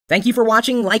Thank you for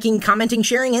watching, liking, commenting,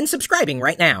 sharing, and subscribing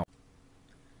right now.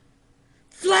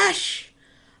 Flash!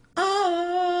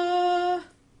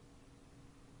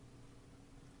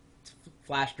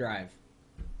 Flash drive.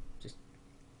 Just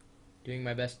doing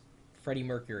my best Freddie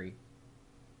Mercury.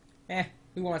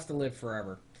 Who wants to live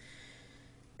forever?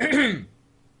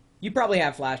 You probably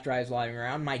have flash drives lying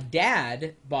around. My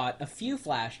dad bought a few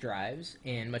flash drives,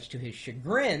 and much to his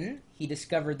chagrin, he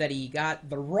discovered that he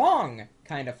got the wrong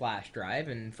kind of flash drive,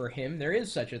 and for him, there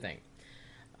is such a thing.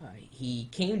 He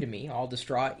came to me, all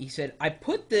distraught. He said, I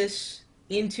put this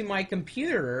into my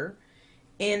computer,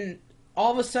 and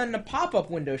all of a sudden a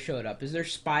pop-up window showed up. Is there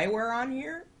spyware on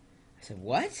here? I said,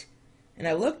 what? And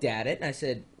I looked at it, and I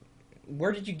said,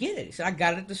 where did you get it? He said, I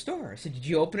got it at the store. I said, did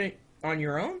you open it on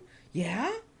your own?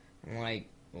 Yeah? I'm like,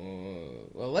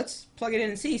 well, let's plug it in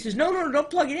and see. He says, no,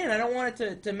 don't plug it in. I don't want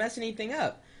it to mess anything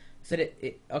up. I said,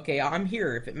 okay, I'm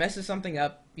here. If it messes something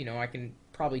up, I can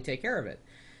probably take care of it.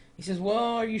 He says,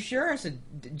 well, are you sure? I said,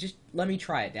 just let me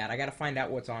try it, Dad. I got to find out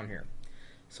what's on here.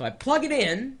 So I plug it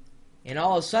in, and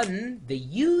all of a sudden, the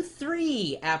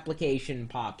U3 application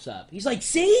pops up. He's like,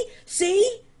 see?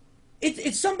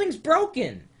 It's something's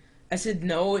broken. I said,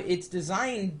 no, it's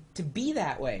designed to be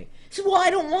that way. He said, well, I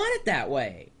don't want it that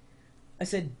way. I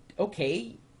said,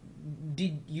 okay,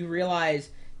 did you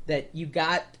realize that you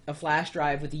got a flash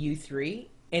drive with the U3?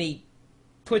 And he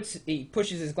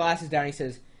pushes his glasses down and he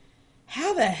says,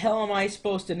 how the hell am I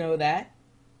supposed to know that?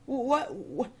 What?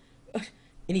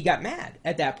 And he got mad.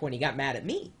 At that point, he got mad at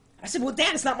me. I said, well,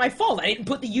 Dad, it's not my fault. I didn't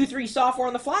put the U3 software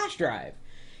on the flash drive.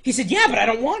 He said, yeah, but I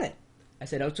don't want it. I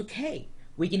said, oh, it's okay.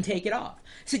 We can take it off.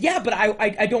 I said, yeah, but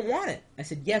I don't want it. I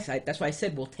said, yes, that's why I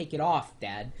said we'll take it off,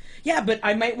 Dad. Yeah, but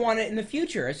I might want it in the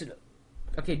future. I said,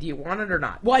 okay, do you want it or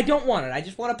not? Well, I don't want it. I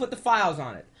just want to put the files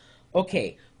on it.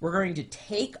 Okay, we're going to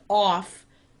take off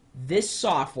this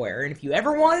software, and if you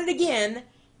ever want it again,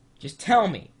 just tell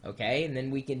me, okay? And then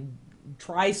we can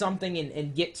try something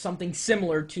and get something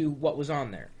similar to what was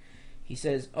on there. He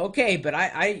says, okay, but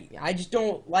I just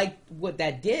don't like what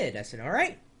that did. I said, all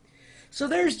right. So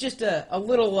there's just a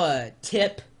little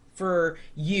tip for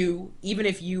you, even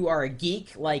if you are a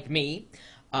geek like me.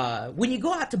 When you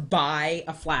go out to buy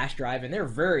a flash drive, and they're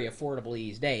very affordable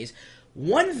these days,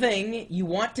 one thing you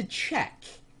want to check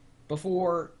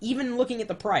before even looking at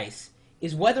the price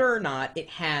is whether or not it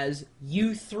has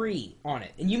U3 on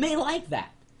it. And you may like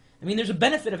that. I mean, there's a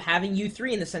benefit of having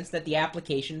U3 in the sense that the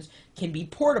applications can be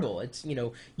portable. It's,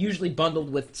 usually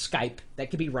bundled with Skype that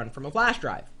can be run from a flash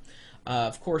drive.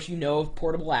 Of course,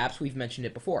 portable apps. We've mentioned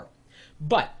it before.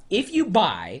 But if you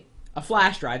buy a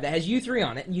flash drive that has U3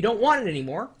 on it and you don't want it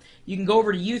anymore, you can go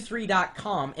over to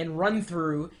u3.com and run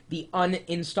through the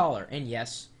uninstaller. And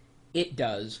yes, it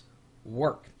does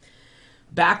work.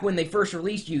 Back when they first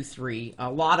released U3,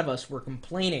 a lot of us were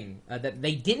complaining that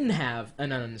they didn't have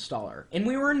an uninstaller. And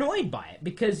we were annoyed by it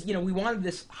because, we wanted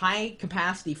this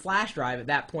high-capacity flash drive. At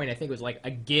that point, I think it was like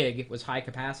a gig was high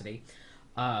capacity.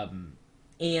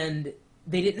 And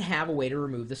they didn't have a way to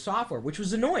remove the software, which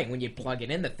was annoying. When you'd plug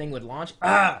it in, the thing would launch.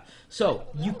 So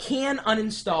you can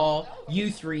uninstall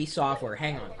U3 software.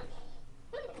 Hang on.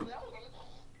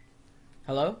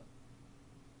 Hello?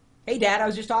 Hey, Dad, I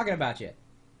was just talking about you.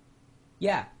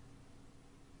 Yeah.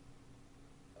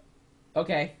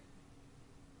 Okay.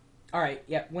 All right,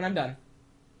 yeah, when I'm done.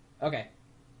 Okay.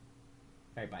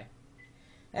 All right, bye.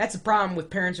 That's the problem with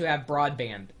parents who have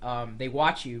broadband. They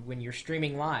watch you when you're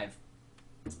streaming live.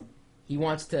 He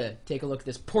wants to take a look at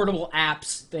this portable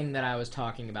apps thing that I was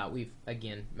talking about. We've,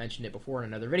 again, mentioned it before in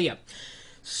another video.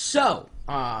 So,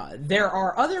 there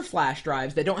are other flash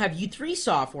drives that don't have U3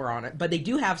 software on it, but they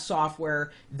do have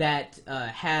software that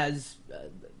has,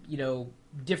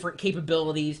 different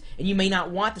capabilities, and you may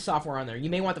not want the software on there. You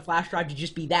may want the flash drive to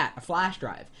just be that, a flash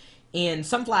drive. And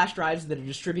some flash drives that are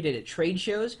distributed at trade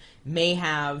shows may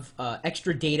have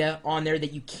extra data on there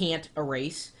that you can't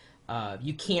erase.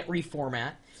 You can't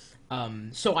reformat.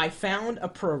 So I found a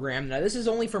program. Now, this is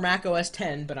only for Mac OS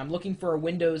X, but I'm looking for a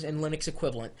Windows and Linux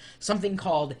equivalent. Something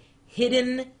called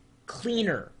Hidden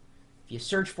Cleaner. If you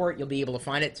search for it, you'll be able to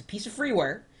find it. It's a piece of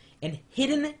freeware. And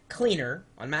Hidden Cleaner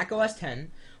on Mac OS X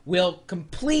will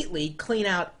completely clean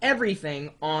out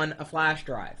everything on a flash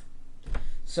drive.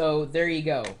 So there you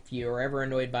go. If you are ever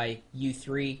annoyed by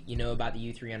U3, you know about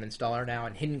the U3 uninstaller now,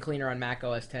 and Hidden Cleaner on Mac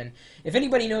OS X. If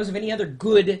anybody knows of any other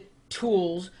good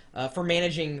tools for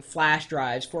managing flash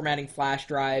drives, formatting flash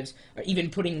drives, or even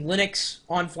putting Linux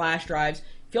on flash drives,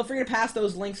 feel free to pass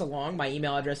those links along. My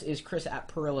email address is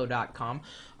chris@pirillo.com.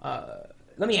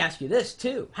 Let me ask you this,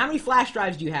 too. How many flash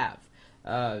drives do you have?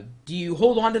 Do you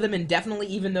hold on to them indefinitely,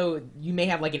 even though you may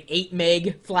have like an 8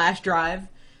 meg flash drive?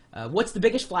 What's the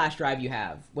biggest flash drive you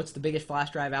have? What's the biggest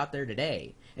flash drive out there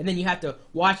today? And then you have to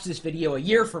watch this video a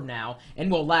year from now,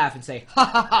 and we'll laugh and say, ha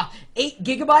ha ha, 8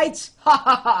 gigabytes? Ha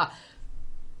ha ha.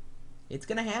 It's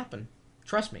going to happen.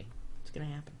 Trust me, it's going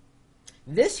to happen.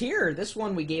 This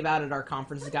one we gave out at our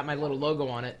conference, has got my little logo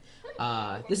on it.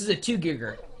 This is a 2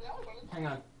 gigger. Hang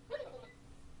on.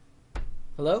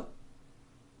 Hello?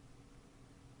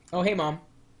 Oh, hey, Mom.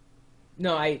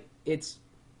 No, it's...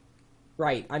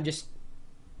 Right, I'm just...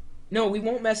 No, we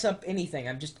won't mess up anything.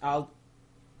 I'll...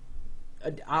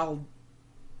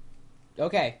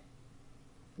 Okay.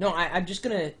 No, I'm just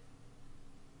gonna...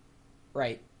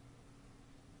 Right.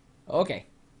 Okay.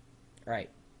 Right.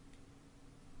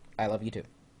 I love you too.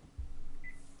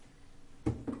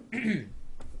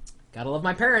 Gotta love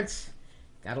my parents.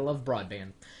 Gotta love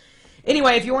broadband.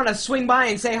 Anyway, if you want to swing by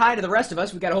and say hi to the rest of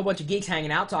us, we've got a whole bunch of geeks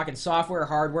hanging out, talking software,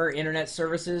 hardware, internet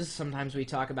services. Sometimes we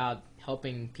talk about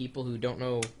helping people who don't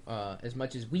know as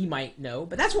much as we might know.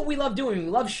 But that's what we love doing. We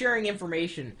love sharing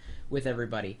information with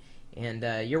everybody.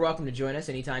 And you're welcome to join us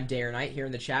anytime, day or night, here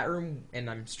in the chat room. And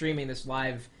I'm streaming this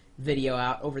live video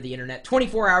out over the internet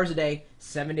 24 hours a day,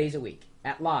 7 days a week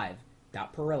at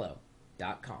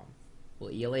live.pirillo.com. We'll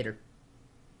see you later.